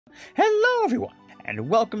Hello everyone, and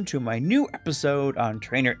welcome to my new episode on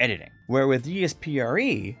trainer editing, where with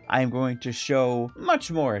DSPRE, I am going to show much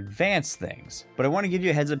more advanced things. But I want to give you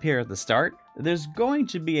a heads up here at the start, there's going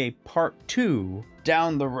to be a part 2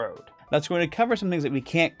 down the road. That's going to cover some things that we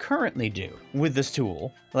can't currently do with this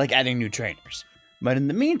tool, like adding new trainers. But in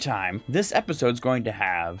the meantime, this episode's going to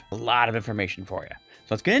have a lot of information for you. So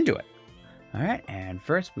let's get into it. Alright, and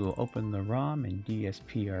first we will open the ROM in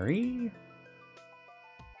DSPRE.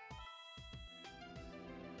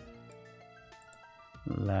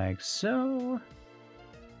 Like so.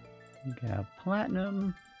 Got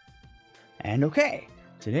platinum. And okay,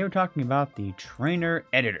 today we're talking about the trainer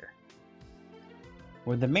editor.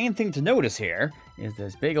 Where the main thing to notice here is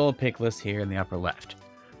this big old pick list here in the upper left,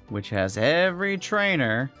 which has every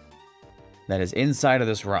trainer that is inside of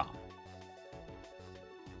this ROM.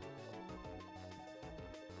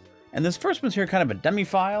 And this first one's here kind of a dummy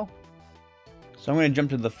file. So I'm going to jump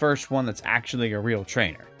to the first one that's actually a real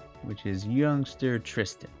trainer, which is youngster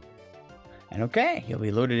Tristan. And okay, he'll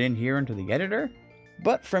be loaded in here into the editor.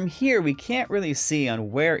 But from here, we can't really see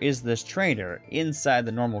on where is this trainer inside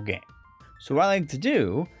the normal game. So what I like to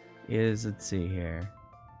do is, let's see here.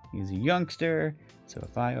 He's a youngster. So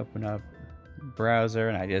if I open up browser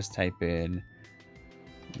and I just type in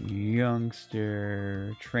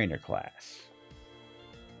youngster trainer class,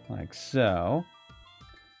 like so,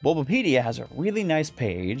 Bulbapedia has a really nice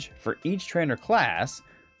page for each trainer class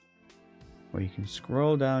where you can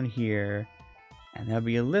scroll down here and there'll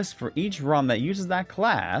be a list for each ROM that uses that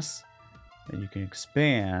class that you can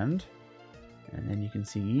expand, and then you can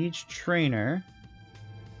see each trainer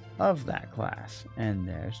of that class. And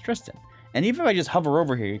there's Tristan. And even if I just hover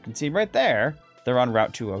over here, you can see right there they're on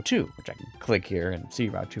Route 202, which I can click here and see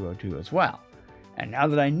Route 202 as well. And now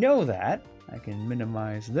that I know that, I can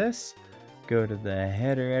minimize this, go to the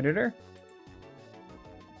header editor,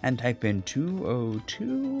 and type in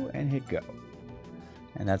 202 and hit go.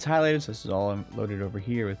 And that's highlighted, so this is all loaded over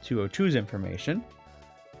here with 202's information.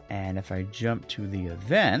 And if I jump to the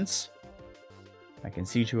events, I can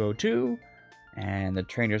see 202 and the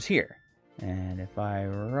trainers here. And if I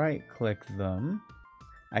right click them,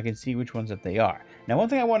 I can see which ones that they are. Now, one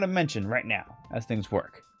thing I want to mention right now as things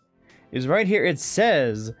work is right here it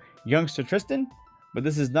says youngster Tristan, but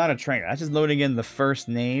this is not a trainer. That's just loading in the first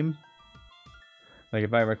name. Like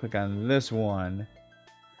if I ever click on this one's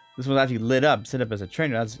actually lit up, set up as a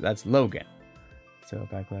trainer. That's Logan. So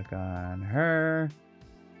if I click on her,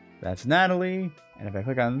 that's Natalie. And if I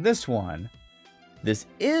click on this one, this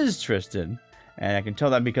is Tristan. And I can tell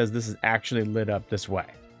that because this is actually lit up this way.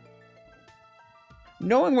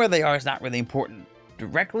 Knowing where they are is not really important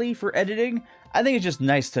directly for editing. I think it's just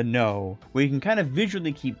nice to know where you can kind of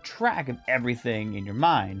visually keep track of everything in your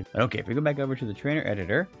mind. But okay, if we go back over to the trainer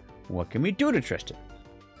editor, what can we do to Tristan?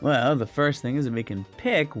 Well, the first thing is that we can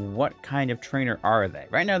pick what kind of trainer are they.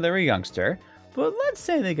 Right now they're a youngster, but let's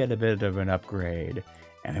say they get a bit of an upgrade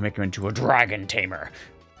and they make them into a dragon tamer.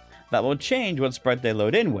 That will change what sprite they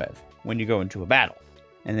load in with when you go into a battle.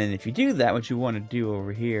 And then if you do that, what you want to do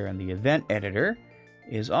over here in the event editor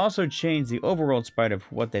is also change the overworld sprite of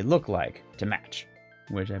what they look like to match,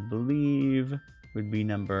 which I believe would be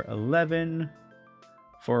number 11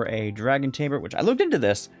 for a dragon tamer, which I looked into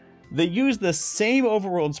this. They use the same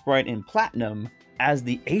overworld sprite in Platinum as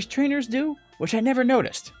the Ace trainers do, which I never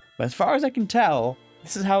noticed. But as far as I can tell,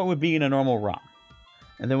 this is how it would be in a normal ROM.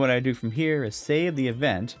 And then what I do from here is save the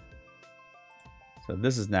event. So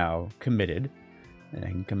this is now committed. And I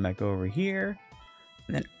can come back over here.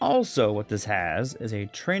 And then also what this has is a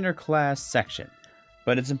trainer class section.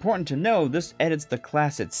 But it's important to know this edits the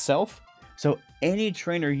class itself. So any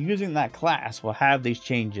trainer using that class will have these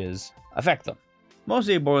changes affect them.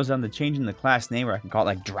 Mostly it boils down to changing the class name, or I can call it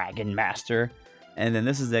like Dragon Master. And then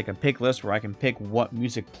this is like a pick list where I can pick what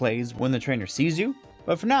music plays when the trainer sees you.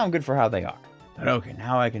 But for now I'm good for how they are. But okay,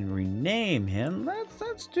 now I can rename him.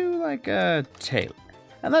 Let's do like Taylor.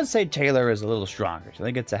 And let's say Taylor is a little stronger, so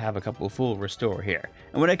they get to have a couple of full restore here.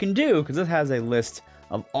 And what I can do, because this has a list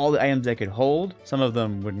of all the items they could hold, some of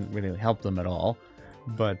them wouldn't really help them at all.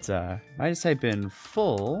 But if I just type in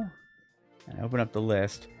full, and I open up the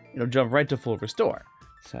list, it'll jump right to full restore.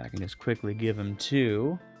 So I can just quickly give him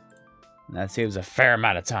 2. And that saves a fair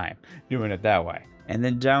amount of time doing it that way. And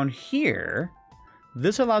then down here,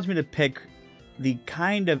 this allows me to pick the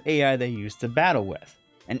kind of AI they use to battle with.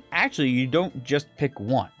 And actually, you don't just pick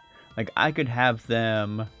one. Like, I could have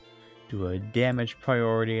them do a damage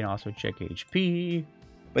priority and also check HP.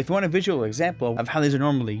 But if you want a visual example of how these are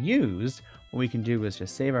normally used, what we can do is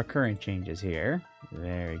just save our current changes here.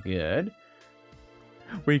 Very good.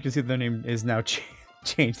 Where you can see their name is now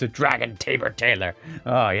Change the Dragon Tamer Taylor.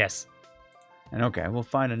 Oh, yes. And okay, we'll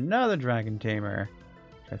find another Dragon Tamer.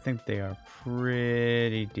 I think they are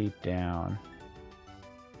pretty deep down.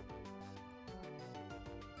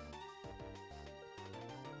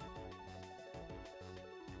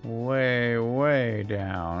 Way, way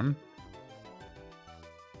down.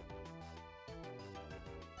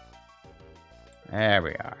 There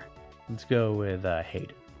we are. Let's go with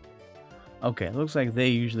Hayden. Okay, looks like they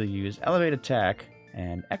usually use Elevate Attack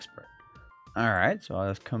and Expert. Alright, so I'll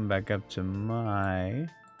just come back up to my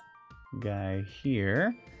guy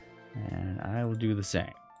here, and I will do the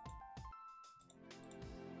same.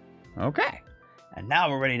 Okay, and now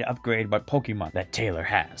we're ready to upgrade what Pokemon that Taylor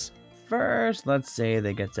has. First, let's say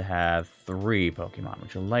they get to have 3 Pokemon,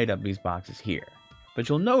 which will light up these boxes here. But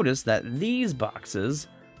you'll notice that these boxes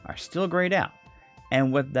are still grayed out.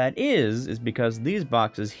 And what that is because these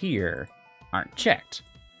boxes here aren't checked.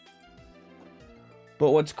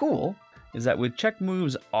 But what's cool is that with check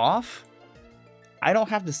moves off, I don't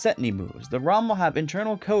have to set any moves. The ROM will have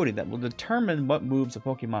internal coding that will determine what moves a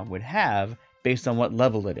Pokemon would have based on what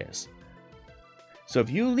level it is. So if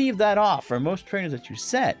you leave that off for most trainers that you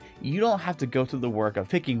set, you don't have to go through the work of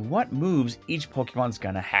picking what moves each Pokemon's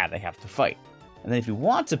gonna have they have to fight. And then if you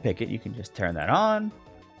want to pick it, you can just turn that on.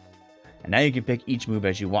 And now you can pick each move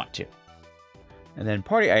as you want to. And then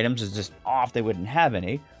party items is just off, they wouldn't have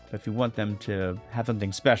any. But if you want them to have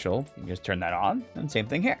something special, you can just turn that on, and same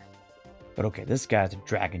thing here. But okay, this guy's a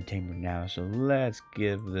Dragon Tamer now, so let's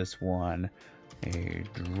give this one a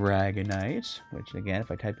Dragonite, which again,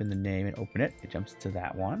 if I type in the name and open it, it jumps to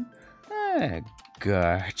that one.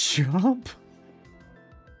 Garchomp.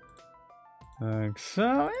 Like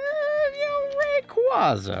so,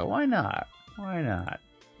 Rayquaza, why not? Why not?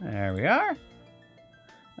 There we are.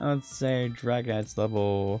 Let's say Dragonite's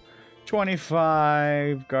level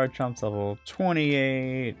 25, Garchomp's level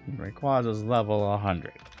 28, and Rayquaza's level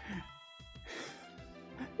 100.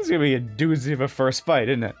 This is gonna be a doozy of a first fight,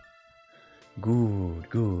 isn't it? Good,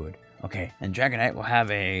 good. Okay, and Dragonite will have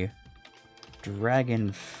a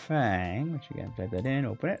Dragon Fang, which again, type that in,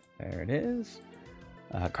 open it. There it is.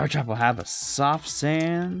 Garchomp will have a Soft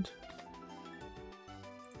Sand.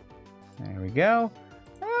 There we go.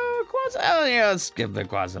 Quaza. Oh, yeah, let's give the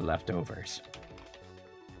Quaza leftovers.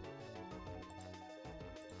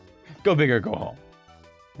 Go big or go home.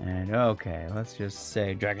 And okay, let's just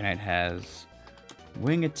say Dragonite has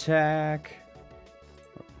Wing Attack.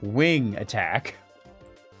 Wing Attack.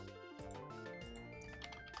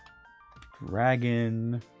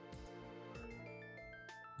 Dragon.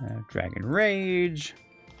 Dragon Rage.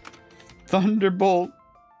 Thunderbolt.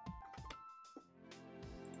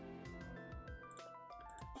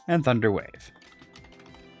 And Thunder Wave.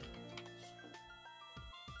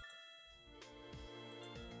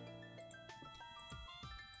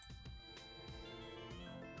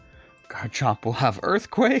 Garchomp will have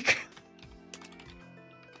Earthquake.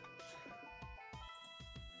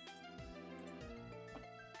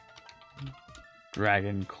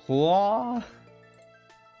 Dragon Claw.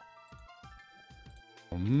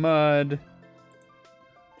 Mud.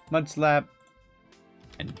 Mud Slap.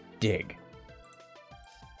 And Dig.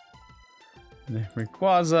 And then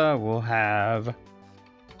Rayquaza will have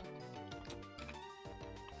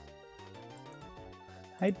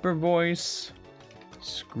Hyper Voice.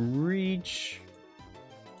 Screech.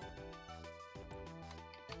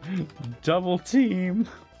 Double Team.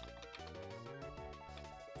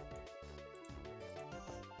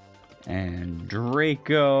 And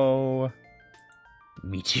Draco.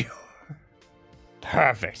 Meteor.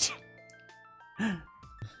 Perfect.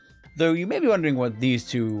 Though you may be wondering what these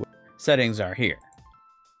two settings are here.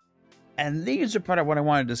 And these are part of what I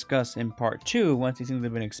want to discuss in part 2 once these things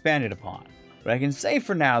have been expanded upon. But I can say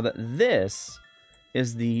for now that this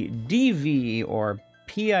is the DV or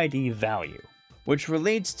PID value, which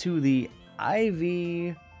relates to the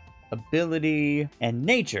IV, ability, and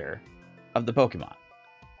nature of the Pokemon.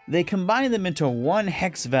 They combine them into one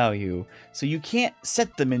hex value, so you can't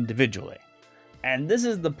set them individually. And this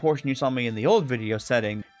is the portion you saw me in the old video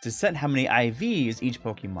setting to set how many IVs each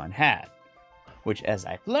Pokemon had, which, as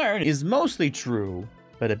I've learned, is mostly true,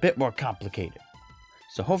 but a bit more complicated.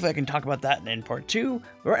 So hopefully I can talk about that in part 2,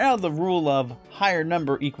 but right now the rule of higher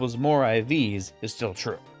number equals more IVs is still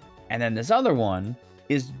true. And then this other one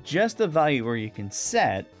is just a value where you can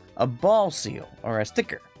set a ball seal or a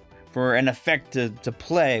sticker for an effect to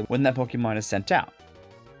play when that Pokemon is sent out.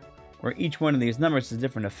 Where each one of these numbers is a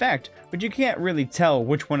different effect, but you can't really tell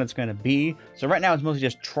which one it's going to be, so right now it's mostly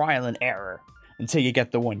just trial and error until you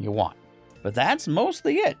get the one you want. But that's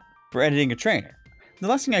mostly it for editing a trainer. The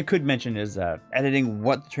last thing I could mention is editing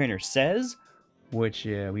what the trainer says, which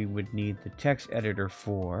we would need the text editor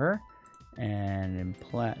for. And in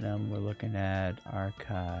Platinum, we're looking at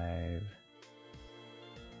archive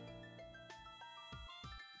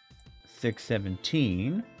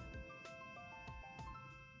 617,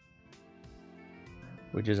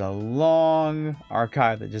 which is a long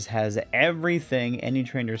archive that just has everything any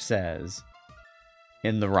trainer says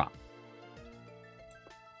in the ROM.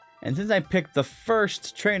 And since I picked the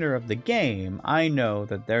first trainer of the game, I know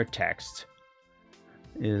that their text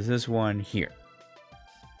is this one here,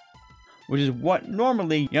 which is what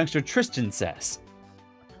normally youngster Tristan says.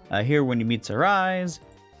 Here when he meets our eyes,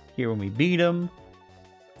 here when we beat him,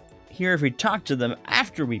 here if we talk to them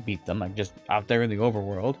after we beat them, like just out there in the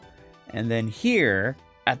overworld, and then here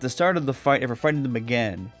at the start of the fight if we're fighting them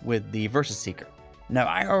again with the Versus Seeker. Now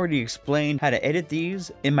I already explained how to edit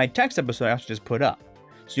these in my text episode I also just put up.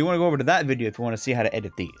 So you want to go over to that video if you want to see how to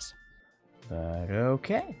edit these. But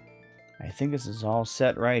okay. I think this is all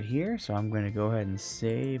set right here, so I'm going to go ahead and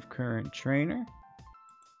save current trainer.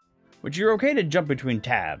 Which you're okay to jump between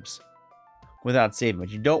tabs without saving,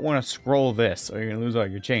 but you don't want to scroll this or you're going to lose all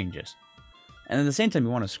your changes. And at the same time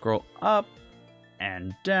you want to scroll up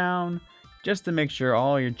and down just to make sure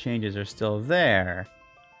all your changes are still there.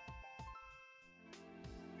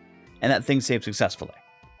 And that thing saved successfully.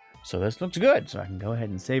 So this looks good, so I can go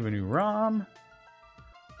ahead and save a new ROM.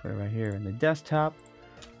 Put it right here in the desktop.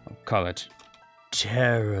 I'll call it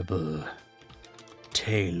Terrible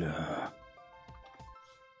Taylor.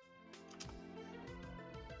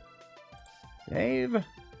 Save.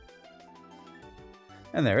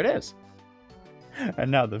 And there it is.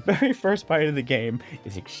 And now the very first fight of the game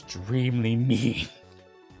is extremely mean.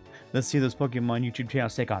 Let's see those Pokemon YouTube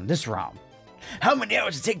channels take on this ROM. How many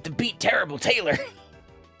hours does it take to beat Terrible Taylor?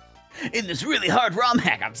 In this really hard ROM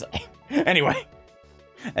hack, I'm saying. Anyway,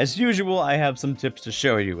 as usual, I have some tips to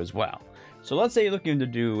show you as well. So let's say you're looking to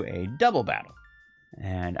do a double battle.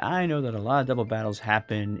 And I know that a lot of double battles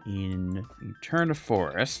happen in Eterna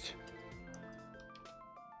Forest.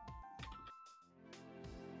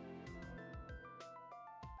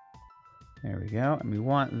 There we go. And we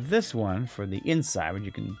want this one for the inside, which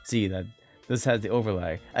you can see that this has the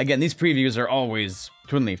overlay. Again, these previews are always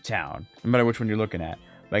Twin Leaf Town, no matter which one you're looking at.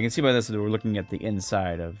 But I can see by this that we're looking at the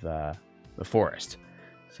inside of the forest.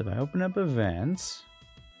 So if I open up events,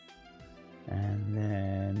 and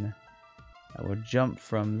then I will jump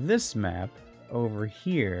from this map over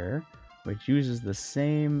here, which uses the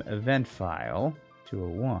same event file,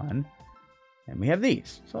 201, and we have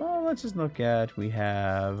these. So let's just look at, we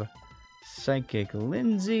have Psychic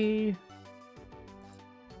Lindsay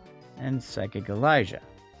and Psychic Elijah.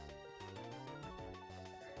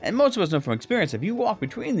 And most of us know from experience, if you walk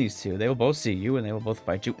between these two, they will both see you and they will both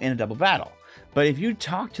fight you in a double battle. But if you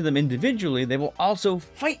talk to them individually, they will also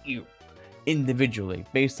fight you individually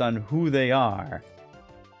based on who they are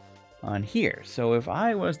on here. So if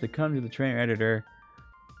I was to come to the trainer editor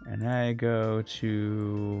and I go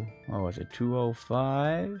to, what was it,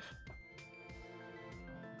 205?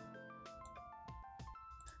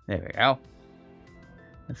 There we go.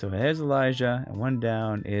 And so there's Elijah, and one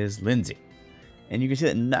down is Lindsay. And you can see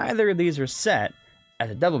that neither of these are set as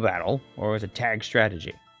a double battle or as a tag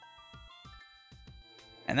strategy.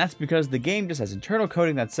 And that's because the game just has internal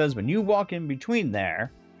coding that says when you walk in between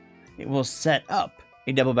there, it will set up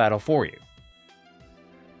a double battle for you.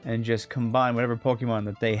 And just combine whatever Pokemon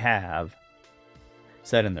that they have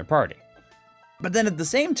set in their party. But then at the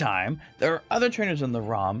same time, there are other trainers in the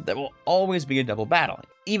ROM that will always be a double battle,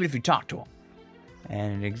 even if you talk to them.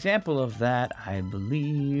 And an example of that, I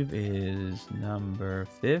believe, is number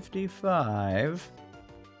 55.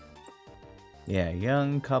 Yeah,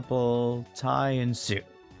 young couple, Ty and Sue.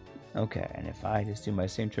 Okay, and if I just do my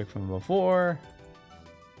same trick from before,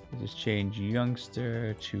 I'll just change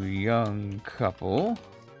youngster to young couple.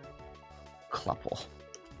 Couple.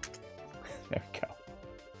 There we go.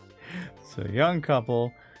 So young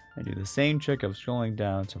couple, I do the same trick of scrolling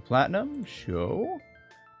down to Platinum, show,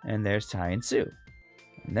 and there's Ty and Sue.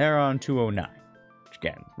 And they're on 209, which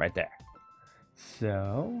again, right there.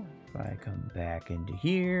 So, if I come back into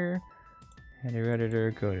here, header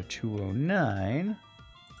editor, go to 209,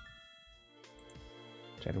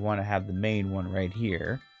 which I'd want to have the main one right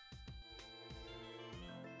here.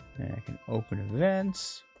 Then I can open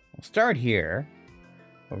events. We'll start here,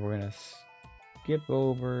 but we're going to skip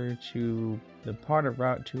over to the part of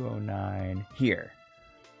Route 209 here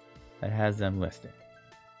that has them listed,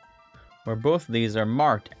 where both of these are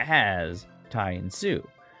marked as Ty and Sue.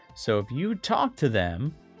 So if you talk to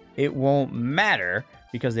them, it won't matter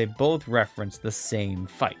because they both reference the same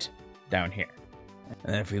fight down here.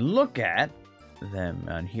 And if we look at them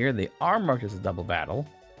on here. They are marked as a double battle.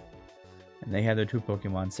 And they have their 2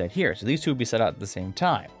 Pokemon set here. So these 2 will be set out at the same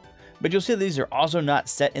time. But you'll see these are also not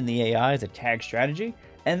set in the AI as a tag strategy.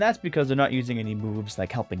 And that's because they're not using any moves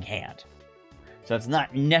like Helping Hand. So it's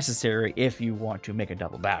not necessary if you want to make a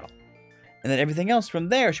double battle. And then everything else from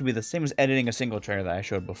there should be the same as editing a single trainer that I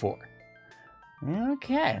showed before.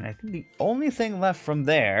 Okay, and I think the only thing left from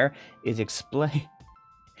there is to explain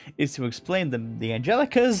the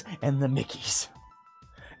Angelicas and the Mickeys.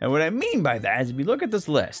 And what I mean by that is if you look at this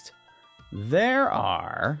list, there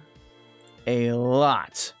are a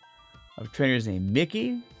lot of trainers named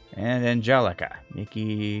Mickey and Angelica.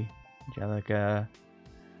 Mickey, Angelica,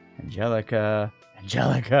 Angelica,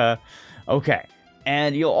 Angelica. Okay.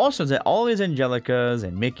 And you'll also see all these Angelicas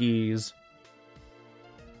and Mickeys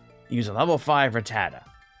use a level 5 Rattata.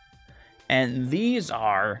 And these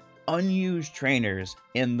are unused trainers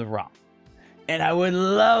in the ROM. And I would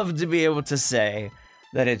love to be able to say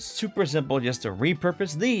that it's super simple just to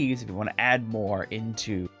repurpose these if you want to add more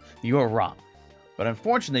into your ROM. But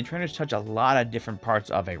unfortunately, trainers touch a lot of different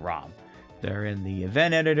parts of a ROM. They're in the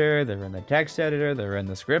event editor, they're in the text editor, they're in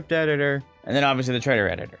the script editor, and then obviously the trainer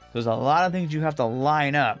editor. There's a lot of things you have to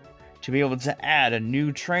line up to be able to add a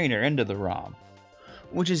new trainer into the ROM,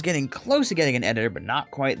 which is getting close to getting an editor, but not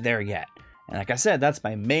quite there yet. And like I said, that's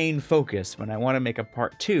my main focus when I want to make a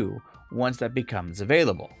part 2 once that becomes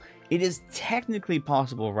available. It is technically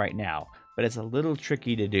possible right now, but it's a little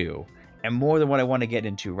tricky to do, and more than what I want to get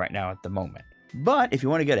into right now at the moment. But if you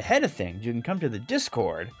want to get ahead of things, you can come to the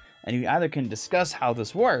Discord, and you either can discuss how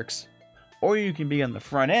this works, or you can be on the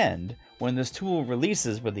front end when this tool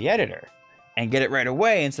releases with the editor, and get it right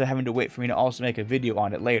away instead of having to wait for me to also make a video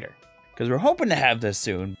on it later. Because we're hoping to have this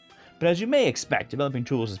soon, but as you may expect, developing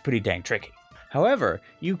tools is pretty dang tricky. However,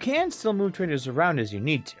 you can still move trainers around as you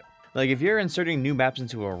need to. Like if you're inserting new maps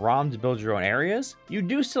into a ROM to build your own areas, you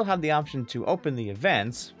do still have the option to open the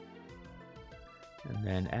events, and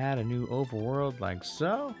then add a new overworld like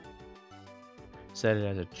so. Set it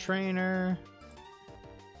as a trainer.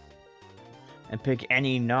 And pick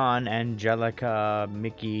any non-Angelica,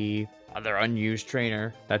 Mickey, other unused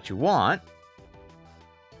trainer that you want.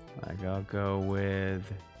 Like I'll go with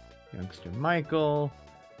youngster Michael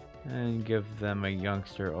and give them a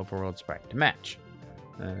youngster overworld sprite to match.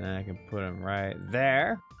 And then I can put him right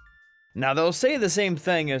there. Now they'll say the same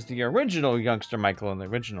thing as the original youngster Michael in the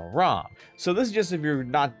original ROM. So this is just if you're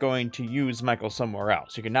not going to use Michael somewhere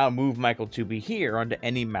else. You can now move Michael to be here onto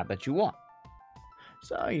any map that you want.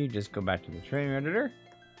 So you just go back to the trainer editor.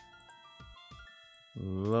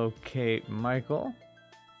 Locate Michael.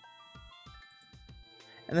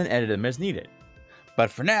 And then edit him as needed.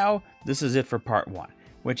 But for now, this is it for part 1,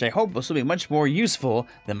 which I hope will still be much more useful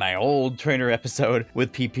than my old trainer episode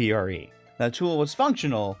with PPRE. That tool was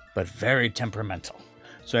functional, but very temperamental.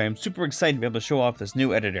 So I am super excited to be able to show off this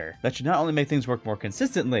new editor that should not only make things work more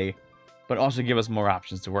consistently, but also give us more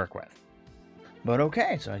options to work with. But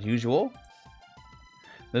okay, so as usual,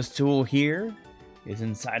 this tool here is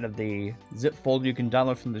inside of the zip folder you can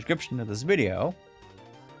download from the description of this video.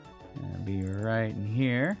 It'll be right in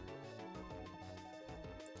here.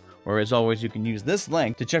 Or as always, you can use this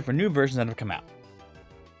link to check for new versions that have come out.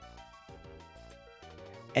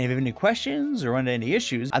 And if you have any questions or run into any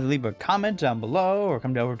issues, either leave a comment down below or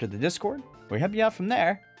come over to the Discord. We'll help you out from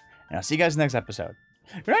there. And I'll see you guys next episode.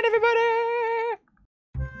 Good night, everybody!